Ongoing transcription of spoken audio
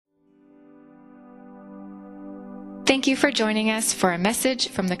Thank you for joining us for a message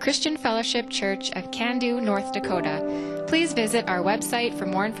from the Christian Fellowship Church of Candu, North Dakota. Please visit our website for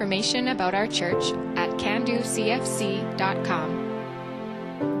more information about our church at canducfc.com.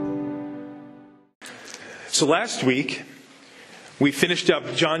 So last week, we finished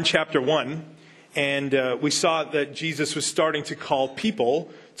up John chapter 1, and we saw that Jesus was starting to call people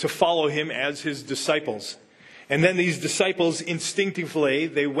to follow him as his disciples. And then these disciples, instinctively,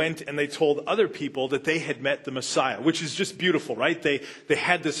 they went and they told other people that they had met the Messiah, which is just beautiful, right? They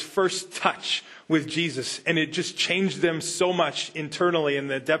had this first touch with Jesus, and it just changed them so much internally in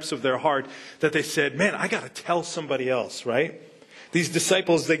the depths of their heart that they said, man, I got to tell somebody else, right? These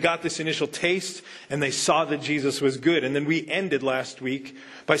disciples, they got this initial taste, and they saw that Jesus was good. And then we ended last week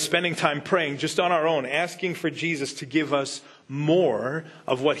by spending time praying just on our own, asking for Jesus to give us more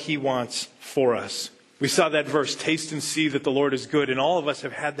of what he wants for us. We saw that verse, taste and see that the Lord is good. And all of us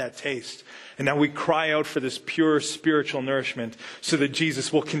have had that taste. And now we cry out for this pure spiritual nourishment so that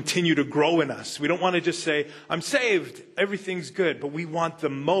Jesus will continue to grow in us. We don't want to just say, I'm saved, everything's good. But we want the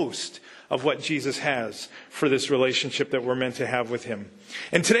most of what Jesus has for this relationship that we're meant to have with him.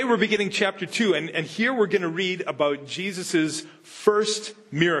 And today we're beginning chapter 2. And here we're going to read about Jesus' first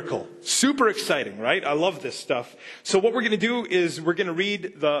miracle. Super exciting, right? I love this stuff. So what we're going to do is we're going to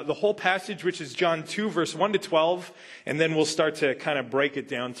read the whole passage, which is John 2, verse 1 to 12. And then we'll start to kind of break it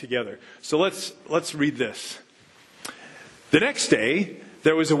down together. So let's read this. The next day,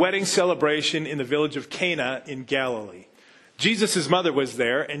 there was a wedding celebration in the village of Cana in Galilee. Jesus' mother was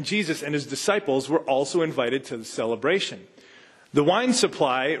there, and Jesus and his disciples were also invited to the celebration. The wine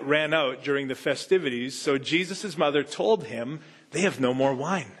supply ran out during the festivities, so Jesus' mother told him, they have no more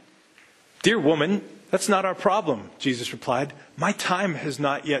wine. Dear woman, that's not our problem, Jesus replied. My time has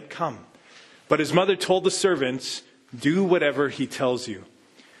not yet come. But his mother told the servants, do whatever he tells you.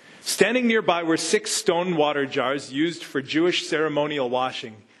 Standing nearby were 6 stone water jars used for Jewish ceremonial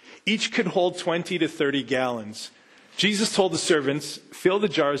washing. Each could hold 20 to 30 gallons. Jesus told the servants, fill the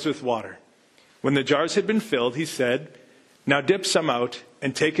jars with water. When the jars had been filled, he said, now dip some out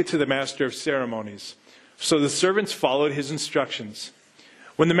and take it to the master of ceremonies. So the servants followed his instructions.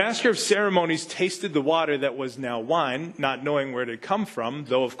 When the master of ceremonies tasted the water that was now wine, not knowing where it had come from,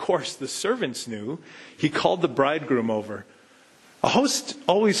 though of course the servants knew, he called the bridegroom over. A host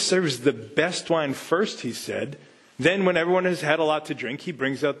always serves the best wine first, he said. Then when everyone has had a lot to drink, he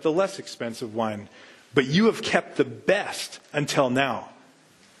brings out the less expensive wine. But you have kept the best until now.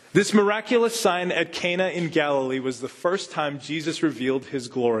 This miraculous sign at Cana in Galilee was the first time Jesus revealed his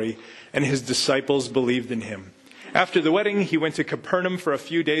glory, and his disciples believed in him. After the wedding, he went to Capernaum for a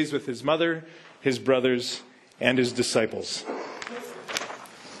few days with his mother, his brothers, and his disciples.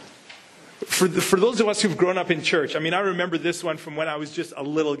 For those of us who've grown up in church, I remember this one from when I was just a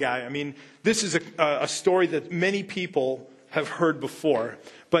little guy. This is a story that many people have heard before.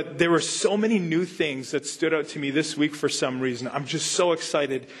 But there were so many new things that stood out to me this week for some reason. I'm just so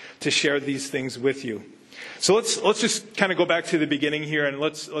excited to share these things with you. So let's just kind of go back to the beginning here, and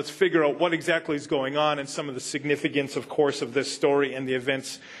let's figure out what exactly is going on and some of the significance, of course, of this story and the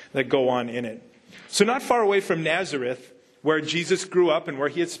events that go on in it. So not far away from Nazareth, where Jesus grew up and where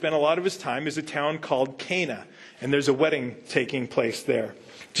he had spent a lot of his time, is a town called Cana. And there's a wedding taking place there.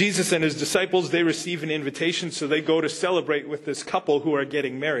 Jesus and his disciples, they receive an invitation, so they go to celebrate with this couple who are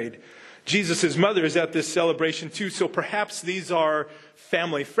getting married. Jesus' mother is at this celebration too, so perhaps these are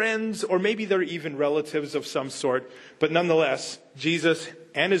family friends, or maybe they're even relatives of some sort. But nonetheless, Jesus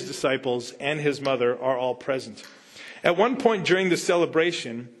and his disciples and his mother are all present. At one point during the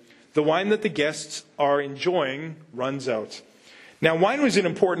celebration, the wine that the guests are enjoying runs out. Now, wine was an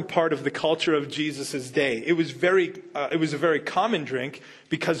important part of the culture of Jesus' day. It was a very common drink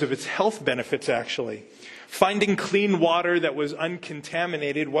because of its health benefits, actually. Finding clean water that was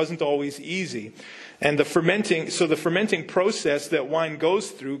uncontaminated wasn't always easy. And the fermenting process that wine goes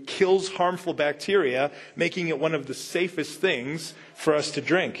through kills harmful bacteria, making it one of the safest things for us to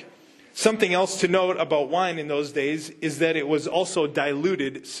drink. Something else to note about wine in those days is that it was also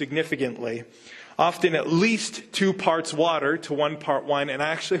diluted significantly. Often at least 2 parts water to 1 part wine. And I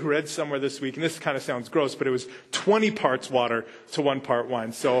actually read somewhere this week, and this kind of sounds gross, but it was 20 parts water to 1 part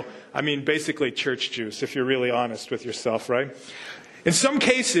wine. So, basically church juice, if you're really honest with yourself, right? In some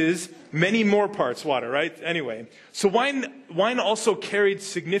cases, many more parts water, right? Anyway, so wine also carried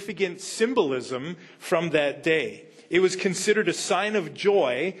significant symbolism from that day. It was considered a sign of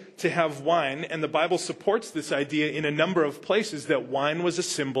joy to have wine, and the Bible supports this idea in a number of places that wine was a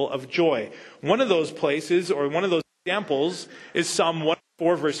symbol of joy. One of those places, or one of those examples, is Psalm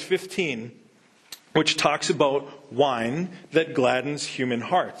 104, verse 15, which talks about wine that gladdens human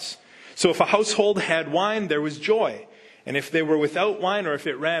hearts. So if a household had wine, there was joy. And if they were without wine, or if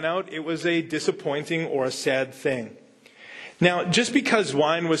it ran out, it was a disappointing or a sad thing. Now, just because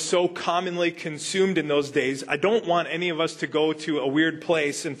wine was so commonly consumed in those days, I don't want any of us to go to a weird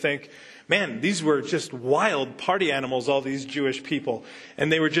place and think, man, these were just wild party animals, all these Jewish people,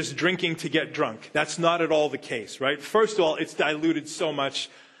 and they were just drinking to get drunk. That's not at all the case, right? First of all, it's diluted so much,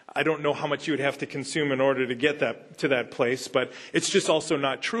 I don't know how much you would have to consume in order to get to that place, but it's just also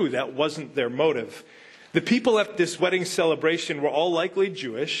not true. That wasn't their motive. The people at this wedding celebration were all likely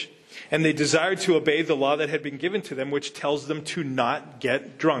Jewish, and they desired to obey the law that had been given to them, which tells them to not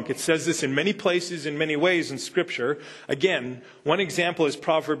get drunk. It says this in many places, in many ways in Scripture. Again, one example is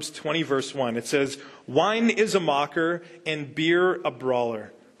Proverbs 20, verse 1. It says, "Wine is a mocker, and beer a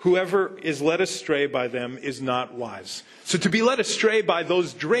brawler. Whoever is led astray by them is not wise." So to be led astray by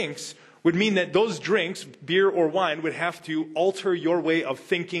those drinks would mean that those drinks, beer or wine, would have to alter your way of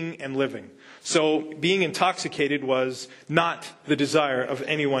thinking and living. So being intoxicated was not the desire of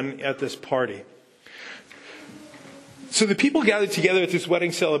anyone at this party. So the people gathered together at this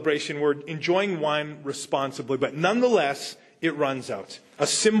wedding celebration were enjoying wine responsibly, but nonetheless, it runs out. A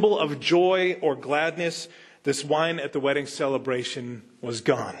symbol of joy or gladness, this wine at the wedding celebration was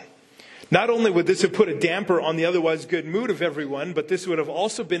gone. Not only would this have put a damper on the otherwise good mood of everyone, but this would have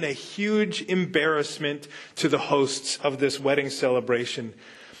also been a huge embarrassment to the hosts of this wedding celebration.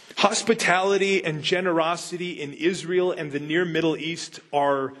 Hospitality and generosity in Israel and the near Middle East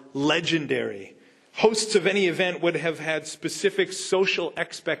are legendary. Hosts of any event would have had specific social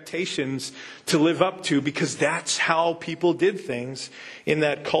expectations to live up to because that's how people did things in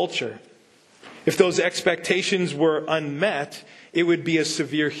that culture. If those expectations were unmet, it would be a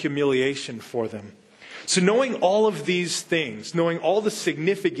severe humiliation for them. So knowing all of these things, knowing all the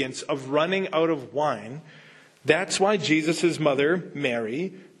significance of running out of wine, that's why Jesus' mother,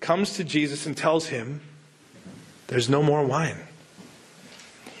 Mary, comes to Jesus and tells him, there's no more wine.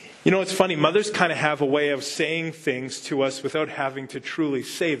 You know, it's funny. Mothers kind of have a way of saying things to us without having to truly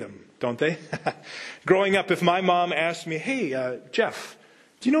say them, don't they? Growing up, if my mom asked me, hey, Jeff,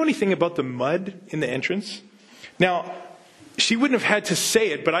 do you know anything about the mud in the entrance? Now, she wouldn't have had to say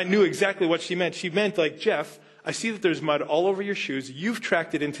it, but I knew exactly what she meant. She meant like, Jeff, I see that there's mud all over your shoes. You've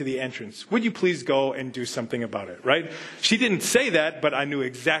tracked it into the entrance. Would you please go and do something about it, right? She didn't say that, but I knew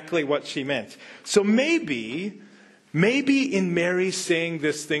exactly what she meant. So maybe in Mary saying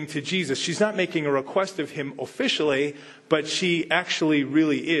this thing to Jesus, she's not making a request of him officially, but she actually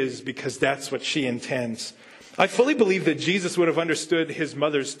really is because that's what she intends. I fully believe that Jesus would have understood his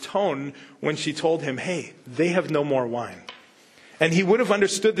mother's tone when she told him, hey, they have no more wine. And he would have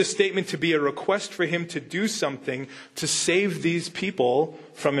understood this statement to be a request for him to do something to save these people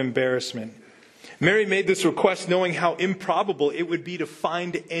from embarrassment. Mary made this request knowing how improbable it would be to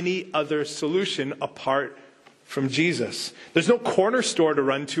find any other solution apart from Jesus. There's no corner store to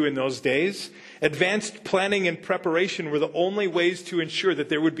run to in those days. Advanced planning and preparation were the only ways to ensure that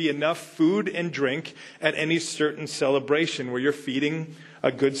there would be enough food and drink at any certain celebration where you're feeding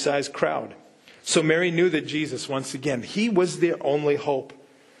a good-sized crowd. So Mary knew that Jesus, once again, he was their only hope.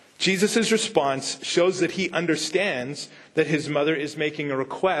 Jesus' response shows that he understands that his mother is making a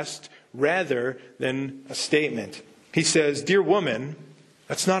request rather than a statement. He says, dear woman,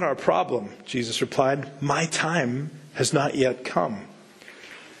 that's not our problem, Jesus replied. My time has not yet come.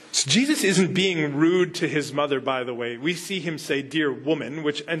 So Jesus isn't being rude to his mother, by the way. We see him say, dear woman,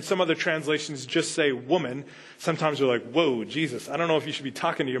 which, and some other translations just say woman. Sometimes we're like, whoa, Jesus, I don't know if you should be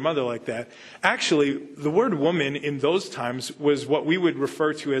talking to your mother like that. Actually, the word woman in those times was what we would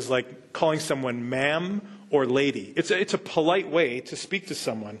refer to as like calling someone ma'am or lady. It's a polite way to speak to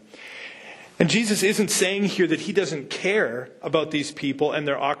someone. And Jesus isn't saying here that he doesn't care about these people and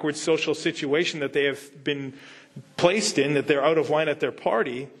their awkward social situation that they have been placed in, that they're out of wine at their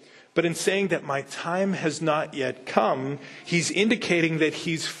party. But in saying that my time has not yet come, he's indicating that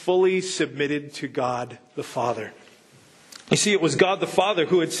he's fully submitted to God the Father. You see, it was God the Father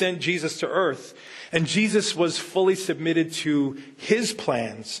who had sent Jesus to earth, and Jesus was fully submitted to his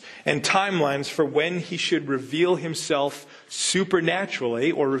plans and timelines for when he should reveal himself supernaturally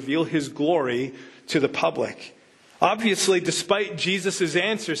or reveal his glory to the public. Obviously, despite Jesus'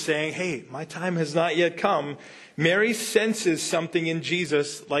 answer saying, hey, my time has not yet come, Mary senses something in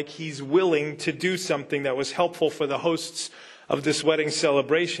Jesus, like he's willing to do something that was helpful for the hosts of this wedding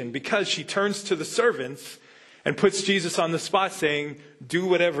celebration, because she turns to the servants and puts Jesus on the spot saying, do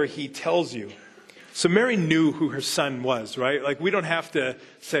whatever he tells you. So Mary knew who her son was, right? Like, we don't have to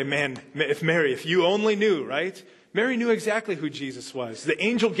say, man, if Mary, if you only knew, right? Mary knew exactly who Jesus was. The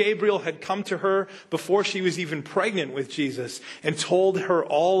angel Gabriel had come to her before she was even pregnant with Jesus and told her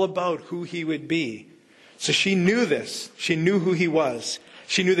all about who he would be. So she knew this. She knew who he was.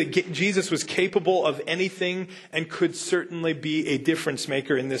 She knew that Jesus was capable of anything and could certainly be a difference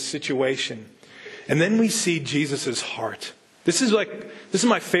maker in this situation. And then we see Jesus' heart. This is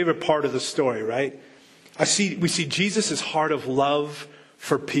my favorite part of the story, right? We see Jesus' heart of love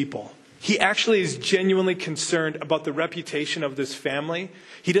for people. He actually is genuinely concerned about the reputation of this family.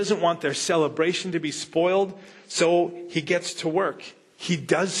 He doesn't want their celebration to be spoiled, so he gets to work. He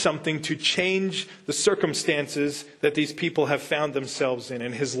does something to change the circumstances that these people have found themselves in.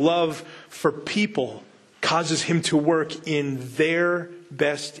 And his love for people causes him to work in their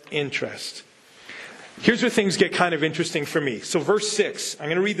best interest. Here's where things get kind of interesting for me. So verse 6, I'm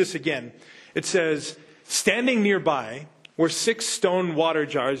going to read this again. It says, standing nearby were 6 stone water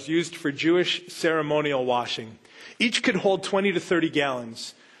jars used for Jewish ceremonial washing. Each could hold 20 to 30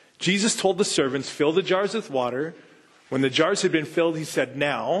 gallons. Jesus told the servants, fill the jars with water. When the jars had been filled, he said,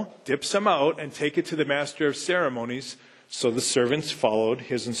 now dip some out and take it to the master of ceremonies. So the servants followed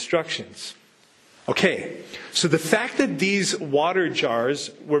his instructions. Okay, so the fact that these water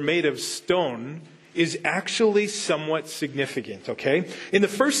jars were made of stone is actually somewhat significant, okay? In the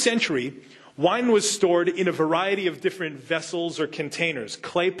first century, wine was stored in a variety of different vessels or containers.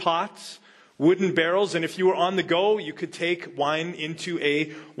 Clay pots, wooden barrels, and if you were on the go, you could take wine into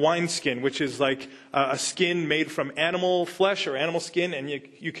a wineskin, which is like a skin made from animal flesh or animal skin, and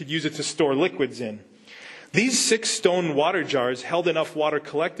you could use it to store liquids in. These 6 stone water jars held enough water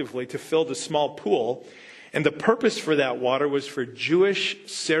collectively to fill the small pool, and the purpose for that water was for Jewish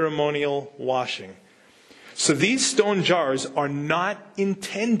ceremonial washing. So these stone jars are not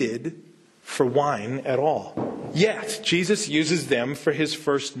intended for wine at all. Yet, Jesus uses them for his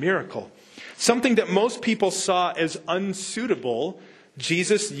first miracle. Something that most people saw as unsuitable,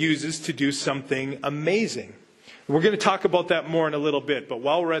 Jesus uses to do something amazing. We're going to talk about that more in a little bit, but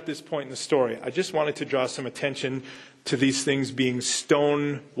while we're at this point in the story, I just wanted to draw some attention to these things being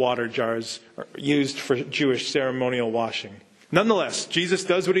stone water jars used for Jewish ceremonial washing. Nonetheless, Jesus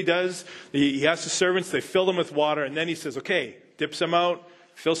does what he does. He asks the servants, they fill them with water, and then he says, okay, dip some out,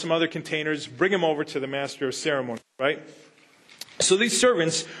 fill some other containers, bring them over to the master of ceremony, right? So these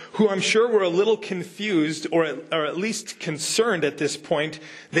servants, who I'm sure were a little confused or at least concerned at this point,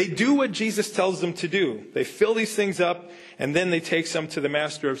 they do what Jesus tells them to do. They fill these things up, and then they take some to the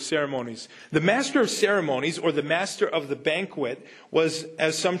master of ceremonies. The master of ceremonies, or the master of the banquet, was,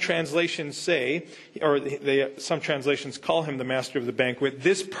 as some translations say, or some translations call him the master of the banquet,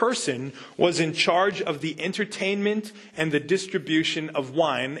 this person was in charge of the entertainment and the distribution of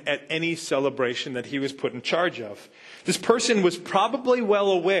wine at any celebration that he was put in charge of. This person was probably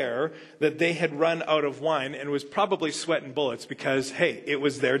well aware that they had run out of wine and was probably sweating bullets because, hey, it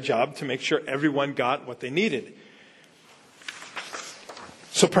was their job to make sure everyone got what they needed.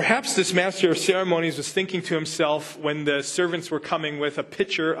 So perhaps this master of ceremonies was thinking to himself when the servants were coming with a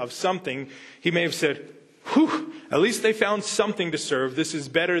pitcher of something, he may have said, whew, at least they found something to serve. This is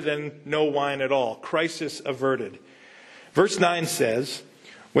better than no wine at all. Crisis averted. Verse 9 says,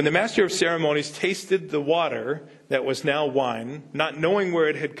 when the master of ceremonies tasted the water that was now wine, not knowing where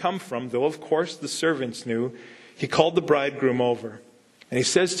it had come from, though of course the servants knew, he called the bridegroom over. And he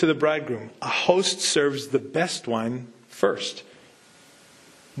says to the bridegroom, a host serves the best wine first.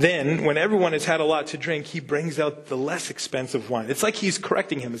 Then, when everyone has had a lot to drink, he brings out the less expensive wine. It's like he's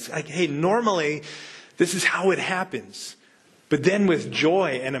correcting him. It's like, hey, normally this is how it happens. But then with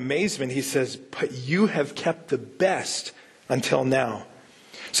joy and amazement, he says, but you have kept the best until now.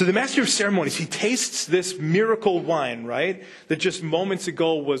 So the master of ceremonies, he tastes this miracle wine, right? That just moments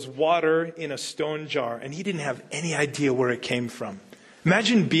ago was water in a stone jar. And he didn't have any idea where it came from.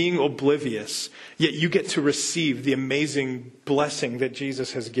 Imagine being oblivious, yet you get to receive the amazing blessing that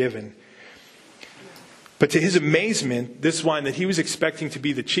Jesus has given. But to his amazement, this wine that he was expecting to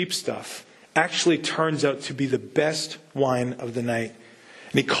be the cheap stuff actually turns out to be the best wine of the night.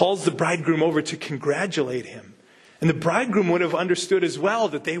 And he calls the bridegroom over to congratulate him. And the bridegroom would have understood as well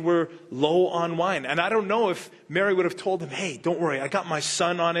that they were low on wine. And I don't know if Mary would have told him, hey, don't worry, I got my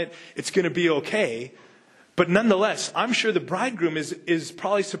son on it. It's going to be okay. But nonetheless, I'm sure the bridegroom is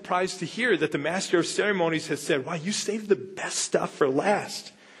probably surprised to hear that the master of ceremonies has said, wow, you saved the best stuff for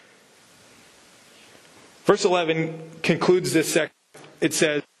last. Verse 11 concludes this section. It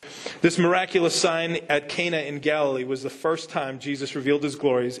says, this miraculous sign at Cana in Galilee was the first time Jesus revealed his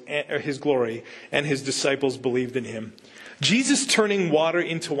glory, and his disciples believed in him. Jesus turning water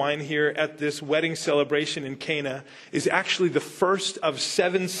into wine here at this wedding celebration in Cana is actually the first of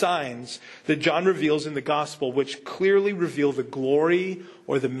 7 signs that John reveals in the gospel, which clearly reveal the glory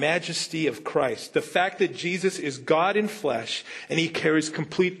or the majesty of Christ. The fact that Jesus is God in flesh and he carries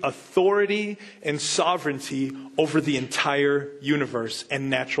complete authority and sovereignty over the entire universe and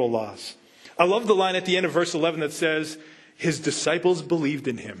natural laws. I love the line at the end of verse 11 that says, his disciples believed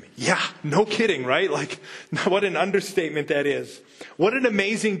in him. Yeah, no kidding, right? Like, what an understatement that is. What an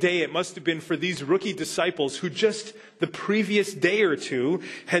amazing day it must have been for these rookie disciples who just the previous day or two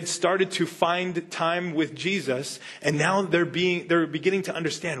had started to find time with Jesus. And now they're beginning to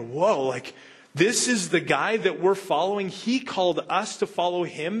understand, whoa, like, this is the guy that we're following. He called us to follow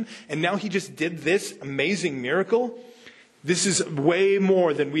him. And now he just did this amazing miracle. This is way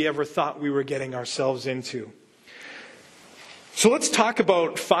more than we ever thought we were getting ourselves into. So let's talk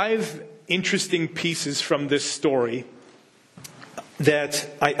about 5 interesting pieces from this story that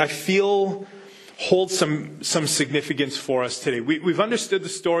I feel hold some significance for us today. We've understood the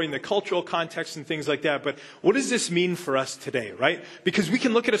story in the cultural context and things like that, but what does this mean for us today, right? Because we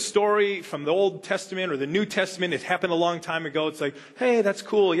can look at a story from the Old Testament or the New Testament. It happened a long time ago. It's like, hey, that's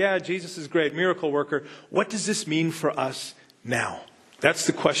cool. Yeah, Jesus is great, miracle worker. What does this mean for us now? That's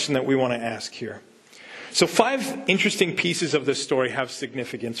the question that we want to ask here. So 5 interesting pieces of this story have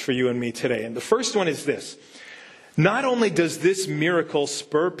significance for you and me today. And the first one is this. Not only does this miracle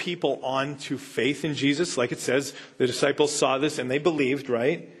spur people on to faith in Jesus, like it says, the disciples saw this and they believed,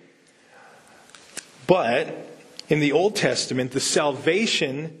 right? But in the Old Testament, the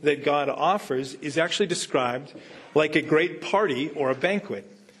salvation that God offers is actually described like a great party or a banquet.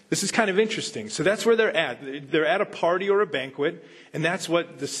 This is kind of interesting. So that's where they're at. They're at a party or a banquet, and that's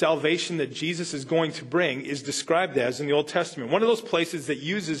what the salvation that Jesus is going to bring is described as in the Old Testament. One of those places that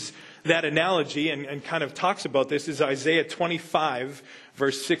uses that analogy and kind of talks about this is Isaiah 25,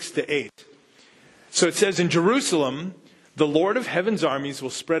 verse 6 to 8. So it says, in Jerusalem, the Lord of heaven's armies will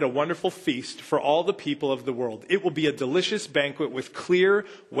spread a wonderful feast for all the people of the world. It will be a delicious banquet with clear,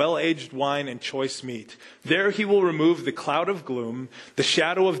 well-aged wine and choice meat. There he will remove the cloud of gloom, the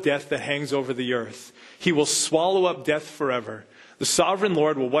shadow of death that hangs over the earth. He will swallow up death forever. The sovereign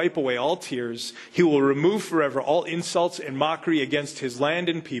Lord will wipe away all tears. He will remove forever all insults and mockery against his land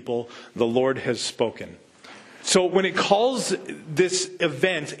and people. The Lord has spoken. So when it calls this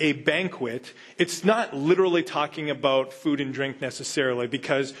event a banquet, it's not literally talking about food and drink necessarily,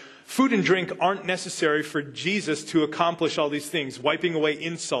 because food and drink aren't necessary for Jesus to accomplish all these things, wiping away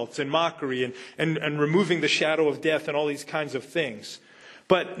insults and mockery and removing the shadow of death and all these kinds of things.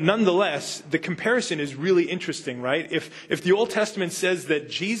 But nonetheless, the comparison is really interesting, right? If the Old Testament says that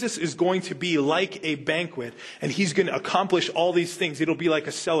Jesus is going to be like a banquet and he's going to accomplish all these things, it'll be like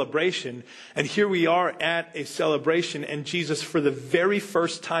a celebration. And here we are at a celebration, and Jesus, for the very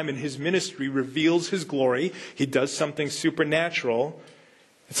first time in his ministry, reveals his glory. He does something supernatural.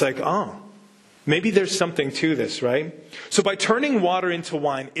 It's like, oh, maybe there's something to this, right? So by turning water into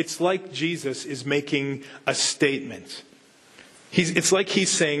wine, it's like Jesus is making a statement. It's like he's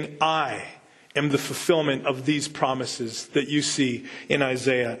saying, I am the fulfillment of these promises that you see in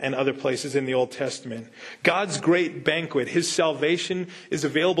Isaiah and other places in the Old Testament. God's great banquet, his salvation, is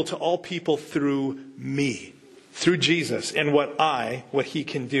available to all people through me, through Jesus, and what he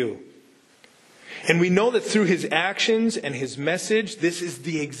can do. And we know that through his actions and his message, this is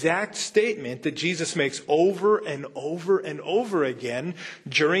the exact statement that Jesus makes over and over and over again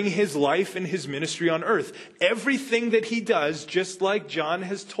during his life and his ministry on earth. Everything that he does, just like John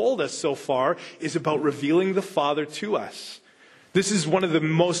has told us so far, is about revealing the Father to us. This is one of the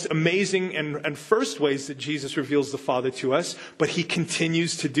most amazing and first ways that Jesus reveals the Father to us, but he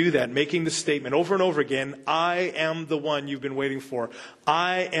continues to do that, making the statement over and over again, I am the one you've been waiting for.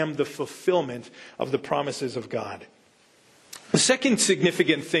 I am the fulfillment of the promises of God. The second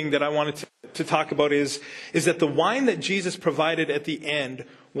significant thing that I wanted to talk about is that the wine that Jesus provided at the end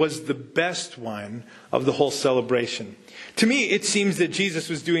was the best wine of the whole celebration. To me, it seems that Jesus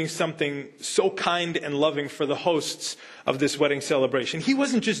was doing something so kind and loving for the hosts of this wedding celebration. He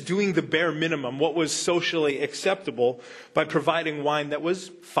wasn't just doing the bare minimum, what was socially acceptable, by providing wine that was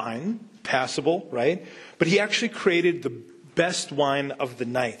fine, passable, right? But he actually created the best wine of the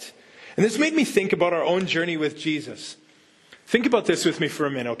night. And this made me think about our own journey with Jesus. Think about this with me for a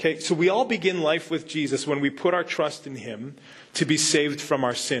minute, okay? So we all begin life with Jesus when we put our trust in him to be saved from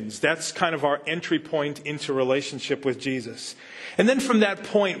our sins. That's kind of our entry point into relationship with Jesus. And then from that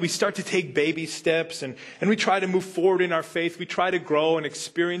point, we start to take baby steps and we try to move forward in our faith. We try to grow and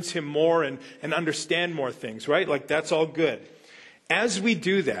experience him more and understand more things, right? Like, that's all good. As we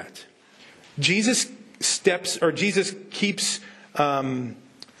do that, Jesus Jesus keeps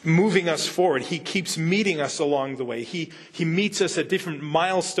moving us forward. He keeps meeting us along the way. He meets us at different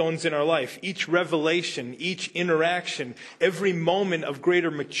milestones in our life. Each revelation, each interaction, every moment of greater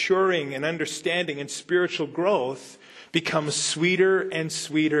maturing and understanding and spiritual growth becomes sweeter and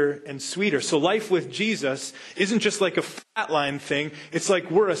sweeter and sweeter. So life with Jesus isn't just like a flatline thing. It's like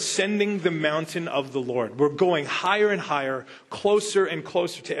we're ascending the mountain of the Lord. We're going higher and higher, closer and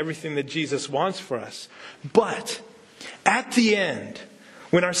closer to everything that Jesus wants for us. But at the end,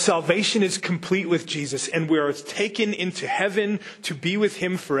 when our salvation is complete with Jesus and we are taken into heaven to be with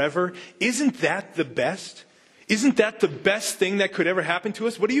Him forever, isn't that the best? Isn't that the best thing that could ever happen to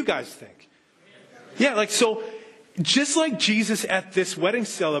us? What do you guys think? Yeah, so just like Jesus at this wedding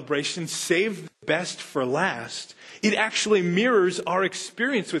celebration saved the best for last, it actually mirrors our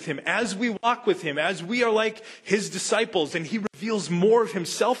experience with Him. As we walk with Him, as we are like His disciples and He reveals more of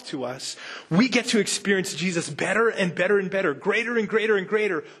Himself to us, we get to experience Jesus better and better and better, greater and greater and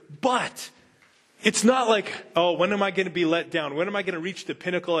greater. But it's not like, oh, when am I going to be let down? When am I going to reach the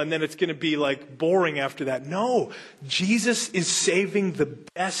pinnacle and then it's going to be like boring after that? No, Jesus is saving the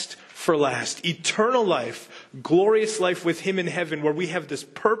best for last. Eternal life, glorious life with Him in heaven, where we have this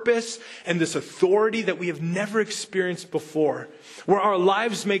purpose and this authority that we have never experienced before. Where our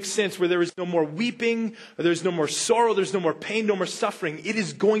lives make sense, where there is no more weeping, where there's no more sorrow, there's no more pain, no more suffering. It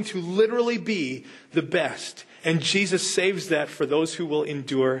is going to literally be the best. And Jesus saves that for those who will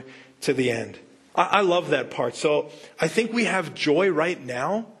endure to the end. I love that part. So I think we have joy right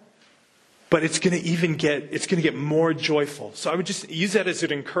now, but it's going to get more joyful. So I would just use that as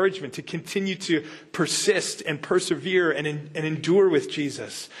an encouragement to continue to persist and persevere and endure with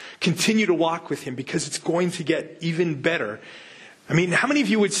Jesus. Continue to walk with Him, because it's going to get even better. I mean, how many of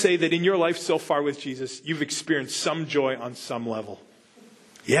you would say that in your life so far with Jesus, you've experienced some joy on some level?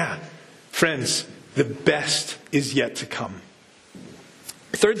 Yeah. Friends, the best is yet to come.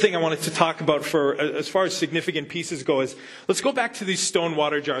 Third thing I wanted to talk about for as far as significant pieces go is, let's go back to these stone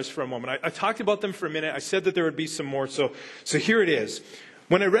water jars for a moment. I talked about them for a minute. I said that there would be some more. So here it is.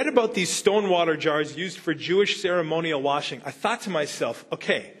 When I read about these stone water jars used for Jewish ceremonial washing, I thought to myself,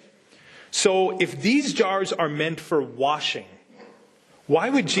 okay, so if these jars are meant for washing, why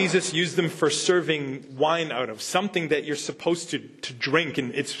would Jesus use them for serving wine out of? Something that you're supposed to drink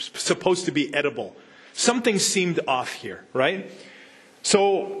and it's supposed to be edible. Something seemed off here, right?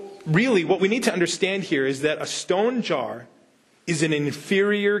 So really what we need to understand here is that a stone jar is an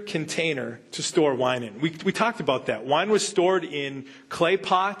inferior container to store wine in. We talked about that. Wine was stored in clay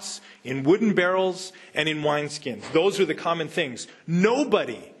pots, in wooden barrels, and in wineskins. Those were the common things.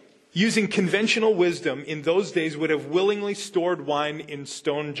 Nobody using conventional wisdom in those days would have willingly stored wine in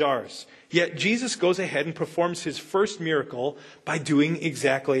stone jars. Yet Jesus goes ahead and performs His first miracle by doing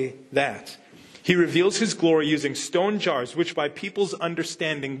exactly that. He reveals His glory using stone jars, which by people's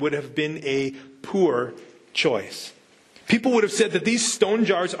understanding would have been a poor choice. People would have said that these stone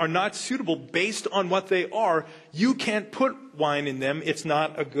jars are not suitable based on what they are. You can't put wine in them. It's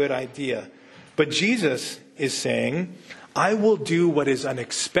not a good idea. But Jesus is saying, I will do what is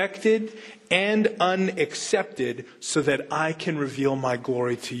unexpected and unaccepted so that I can reveal my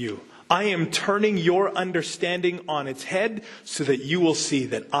glory to you. I am turning your understanding on its head so that you will see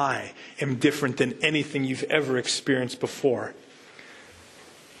that I am different than anything you've ever experienced before.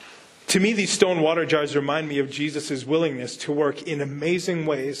 To me, these stone water jars remind me of Jesus' willingness to work in amazing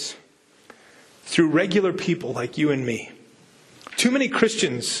ways through regular people like you and me. Too many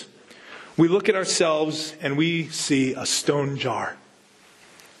Christians, we look at ourselves and we see a stone jar.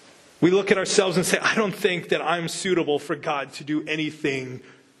 We look at ourselves and say, I don't think that I'm suitable for God to do anything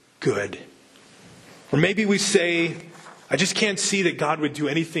good. Or maybe we say, I just can't see that God would do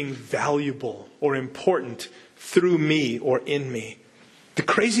anything valuable or important through me or in me. The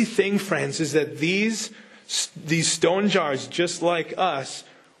crazy thing, friends, is that these stone jars, just like us,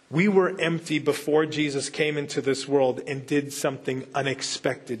 we were empty before Jesus came into this world and did something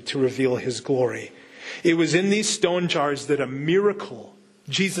unexpected to reveal His glory. It was in these stone jars that a miracle,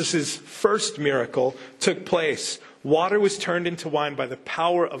 Jesus' first miracle, took place. Water was turned into wine by the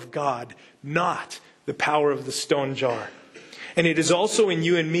power of God, not the power of the stone jar. And it is also in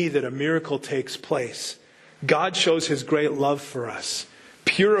you and me that a miracle takes place. God shows His great love for us,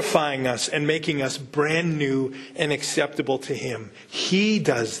 purifying us and making us brand new and acceptable to Him. He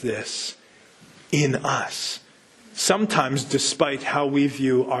does this in us, sometimes despite how we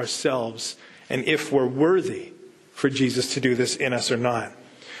view ourselves and if we're worthy for Jesus to do this in us or not.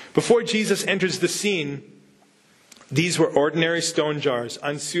 Before Jesus enters the scene, these were ordinary stone jars,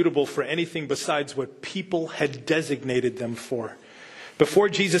 unsuitable for anything besides what people had designated them for. Before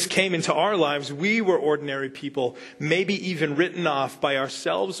Jesus came into our lives, we were ordinary people, maybe even written off by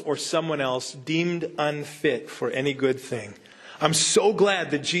ourselves or someone else, deemed unfit for any good thing. I'm so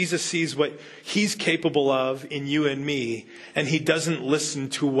glad that Jesus sees what he's capable of in you and me, and he doesn't listen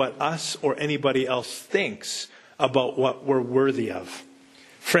to what us or anybody else thinks about what we're worthy of.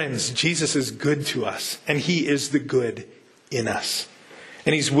 Friends, Jesus is good to us, and he is the good in us.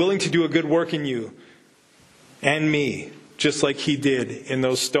 And he's willing to do a good work in you and me, just like he did in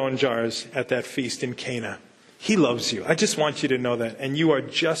those stone jars at that feast in Cana. He loves you. I just want you to know that. And you are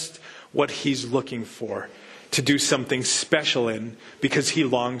just what he's looking for to do something special in, because he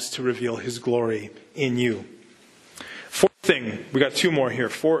longs to reveal his glory in you. Fourth thing, we got two more here,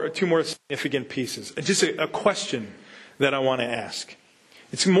 two more significant pieces. Just a question that I want to ask.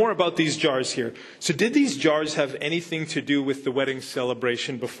 It's more about these jars here. So did these jars have anything to do with the wedding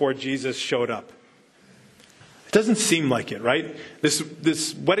celebration before Jesus showed up? It doesn't seem like it, right?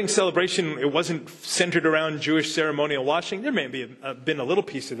 This wedding celebration, it wasn't centered around Jewish ceremonial washing. There may have been a little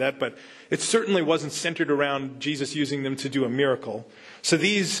piece of that, but it certainly wasn't centered around Jesus using them to do a miracle. So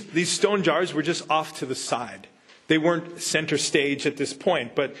these stone jars were just off to the side. They weren't center stage at this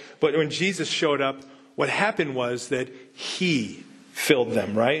point. But when Jesus showed up, what happened was that he filled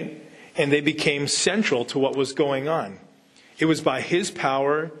them, right? And they became central to what was going on. It was by his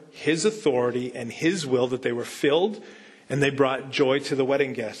power, his authority, and his will that they were filled, and they brought joy to the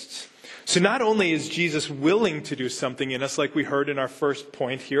wedding guests. So not only is Jesus willing to do something in us, like we heard in our first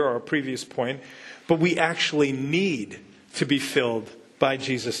point here, or our previous point, but we actually need to be filled by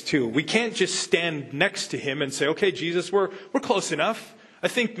Jesus too. We can't just stand next to him and say, okay, Jesus, we're close enough. I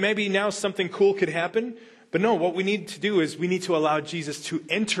think maybe now something cool could happen. But no, what we need to do is we need to allow Jesus to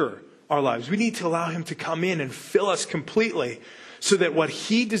enter our lives. We need to allow him to come in and fill us completely so that what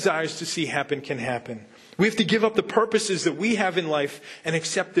he desires to see happen can happen. We have to give up the purposes that we have in life and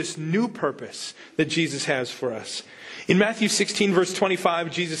accept this new purpose that Jesus has for us. In Matthew 16, verse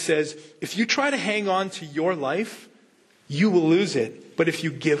 25, Jesus says, if you try to hang on to your life, you will lose it. But if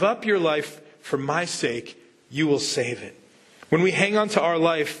you give up your life for my sake, you will save it. When we hang on to our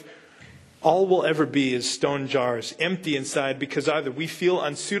life, all we'll ever be is stone jars, empty inside, because either we feel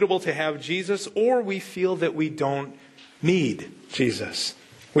unsuitable to have Jesus or we feel that we don't need Jesus.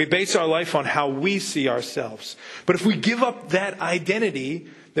 We base our life on how we see ourselves. But if we give up that identity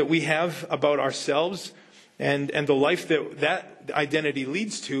that we have about ourselves and the life that identity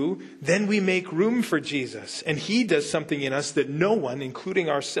leads to, then we make room for Jesus. And he does something in us that no one, including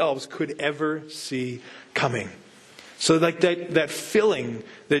ourselves, could ever see coming. So like that filling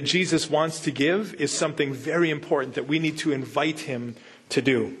that Jesus wants to give is something very important that we need to invite him to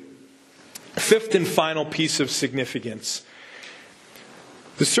do. Fifth and final piece of significance.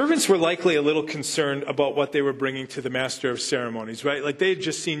 The servants were likely a little concerned about what they were bringing to the master of ceremonies, right? Like they had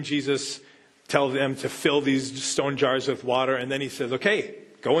just seen Jesus tell them to fill these stone jars with water, and then he says, okay,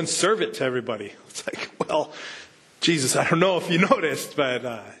 go and serve it to everybody. It's like, well, Jesus, I don't know if you noticed, but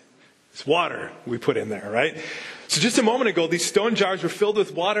it's water we put in there, right? So just a moment ago, these stone jars were filled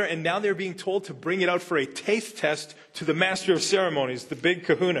with water, and now they're being told to bring it out for a taste test to the master of ceremonies, the big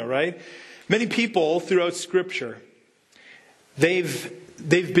kahuna, right? Many people throughout Scripture, they've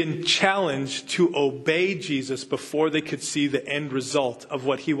been challenged to obey Jesus before they could see the end result of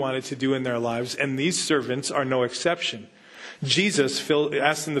what he wanted to do in their lives, and these servants are no exception. Jesus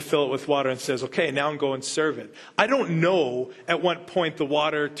asked them to fill it with water and says, okay, now go and serve it. I don't know at what point the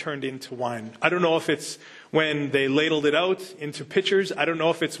water turned into wine. I don't know if it's when they ladled it out into pitchers. I don't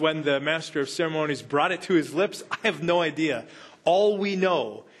know if it's when the master of ceremonies brought it to his lips. I have no idea. All we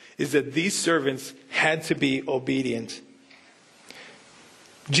know is that these servants had to be obedient.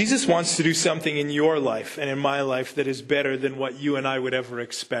 Jesus wants to do something in your life and in my life that is better than what you and I would ever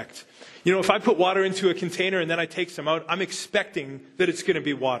expect. You know, if I put water into a container and then I take some out, I'm expecting that it's going to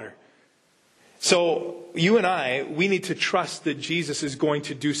be water. So you and I, we need to trust that Jesus is going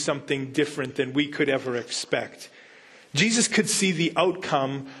to do something different than we could ever expect. Jesus could see the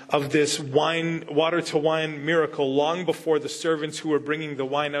outcome of this water-to-wine miracle long before the servants who were bringing the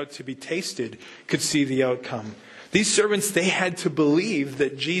wine out to be tasted could see the outcome. These servants, they had to believe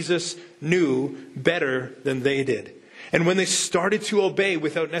that Jesus knew better than they did. And when they started to obey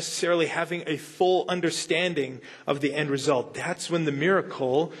without necessarily having a full understanding of the end result, that's when the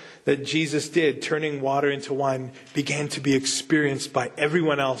miracle that Jesus did, turning water into wine, began to be experienced by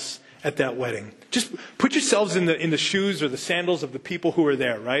everyone else at that wedding. Just put yourselves in the shoes or the sandals of the people who were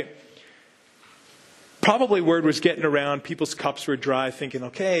there, right? Probably word was getting around, people's cups were dry, thinking,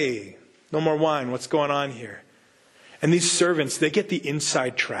 okay, no more wine, what's going on here? And these servants, they get the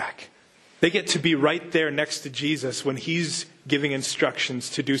inside track. They get to be right there next to Jesus when he's giving instructions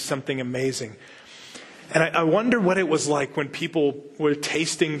to do something amazing. And I wonder what it was like when people were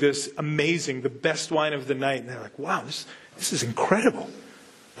tasting this amazing, the best wine of the night. And they're like, wow, this is incredible.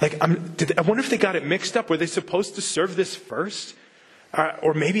 Like, I wonder if they got it mixed up. Were they supposed to serve this first?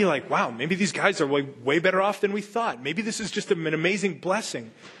 Or maybe like, wow, maybe these guys are way better off than we thought. Maybe this is just an amazing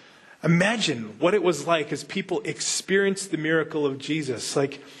blessing. Imagine what it was like as people experienced the miracle of Jesus.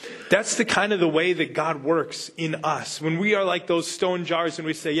 Like, that's the kind of the way that God works in us. When we are like those stone jars and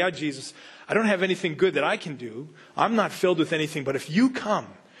we say, yeah, Jesus, I don't have anything good that I can do. I'm not filled with anything. But if you come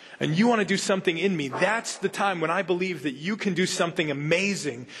and you want to do something in me, that's the time when I believe that you can do something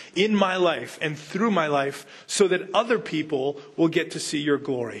amazing in my life and through my life so that other people will get to see your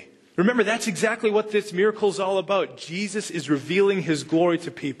glory. Remember, that's exactly what this miracle is all about. Jesus is revealing his glory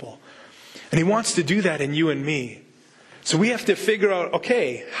to people. And he wants to do that in you and me. So we have to figure out,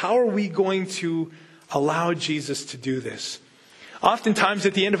 okay, how are we going to allow Jesus to do this? Oftentimes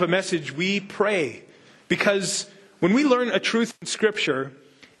at the end of a message, we pray. Because when we learn a truth in Scripture,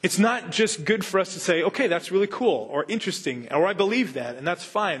 it's not just good for us to say, okay, that's really cool or interesting, or I believe that, and that's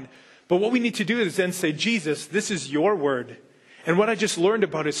fine. But what we need to do is then say, Jesus, this is your word. And what I just learned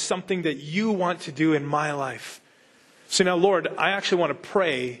about is something that you want to do in my life. So now, Lord, I actually want to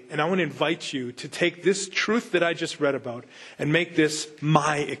pray, and I want to invite you to take this truth that I just read about and make this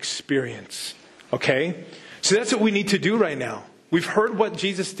my experience. Okay? So that's what we need to do right now. We've heard what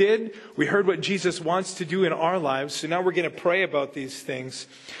Jesus did. We heard what Jesus wants to do in our lives. So now we're going to pray about these things.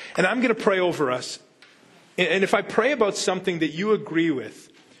 And I'm going to pray over us. And if I pray about something that you agree with,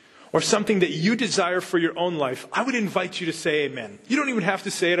 or something that you desire for your own life, I would invite you to say amen. You don't even have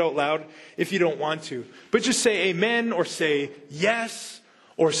to say it out loud if you don't want to. But just say amen, or say yes,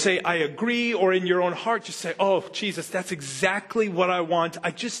 or say I agree, or in your own heart just say, oh, Jesus, that's exactly what I want.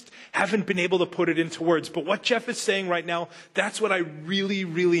 I just haven't been able to put it into words. But what Jeff is saying right now, that's what I really,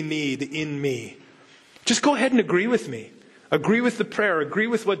 really need in me. Just go ahead and agree with me. Agree with the prayer. Agree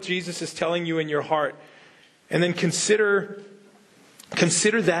with what Jesus is telling you in your heart. And then consider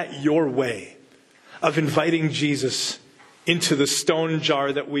that your way of inviting Jesus into the stone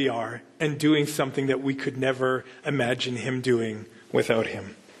jar that we are and doing something that we could never imagine him doing without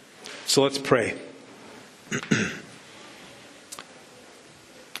him. So let's pray.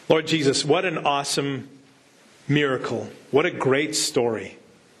 Lord Jesus, what an awesome miracle. What a great story.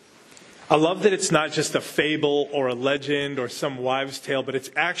 I love that it's not just a fable or a legend or some wives' tale, but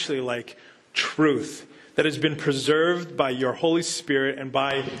it's actually like truth that has been preserved by your Holy Spirit and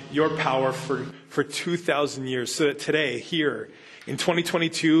by your power for 2,000 years. So that today, here in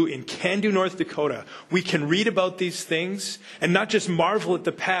 2022, in Candu, North Dakota, we can read about these things and not just marvel at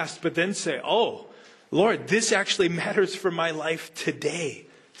the past, but then say, oh, Lord, this actually matters for my life today.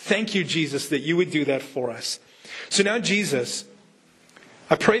 Thank you, Jesus, that you would do that for us. So now, Jesus,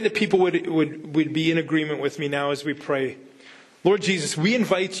 I pray that people would be in agreement with me now as we pray. Lord Jesus, we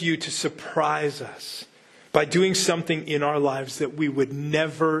invite you to surprise us by doing something in our lives that we would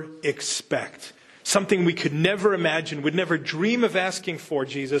never expect. Something we could never imagine, would never dream of asking for,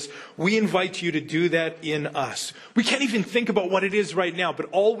 Jesus. We invite you to do that in us. We can't even think about what it is right now, but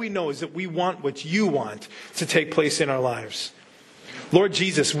all we know is that we want what you want to take place in our lives. Lord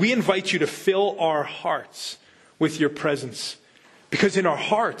Jesus, we invite you to fill our hearts with your presence. Because in our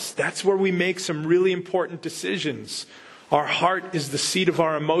hearts, that's where we make some really important decisions. Our heart is the seat of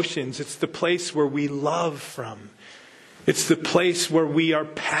our emotions. It's the place where we love from. It's the place where we are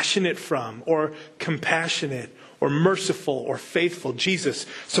passionate from, or compassionate, or merciful, or faithful. Jesus,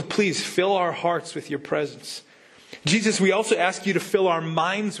 so please fill our hearts with your presence. Jesus, we also ask you to fill our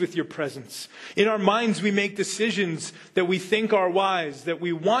minds with your presence. In our minds, we make decisions that we think are wise, that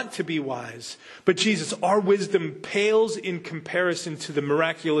we want to be wise. But Jesus, our wisdom pales in comparison to the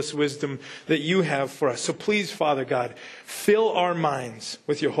miraculous wisdom that you have for us. So please, Father God, fill our minds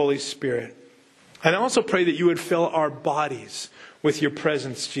with your Holy Spirit. And I also pray that you would fill our bodies with your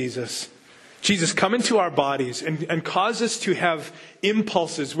presence, Jesus. Jesus, come into our bodies and cause us to have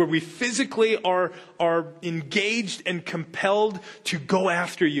impulses where we physically are engaged and compelled to go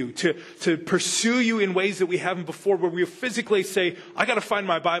after you, to pursue you in ways that we haven't before, where we physically say, I got to find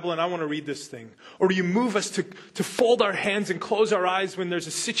my Bible and I want to read this thing. Or you move us to fold our hands and close our eyes when there's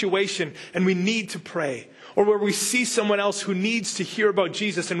a situation and we need to pray. Or where we see someone else who needs to hear about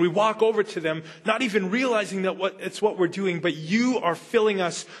Jesus and we walk over to them, not even realizing that it's what we're doing, but you are filling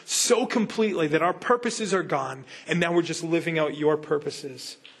us so completely that our purposes are gone and now we're just living out your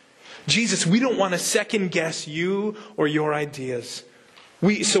purposes. Jesus, we don't want to second guess you or your ideas.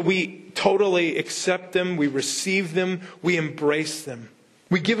 So we totally accept them, we receive them, we embrace them.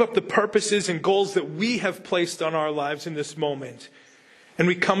 We give up the purposes and goals that we have placed on our lives in this moment. And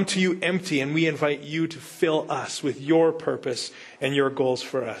we come to you empty, and we invite you to fill us with your purpose and your goals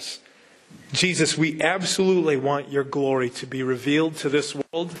for us. Jesus, we absolutely want your glory to be revealed to this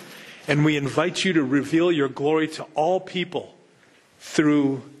world, and we invite you to reveal your glory to all people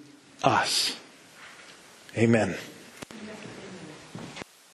through us. Amen.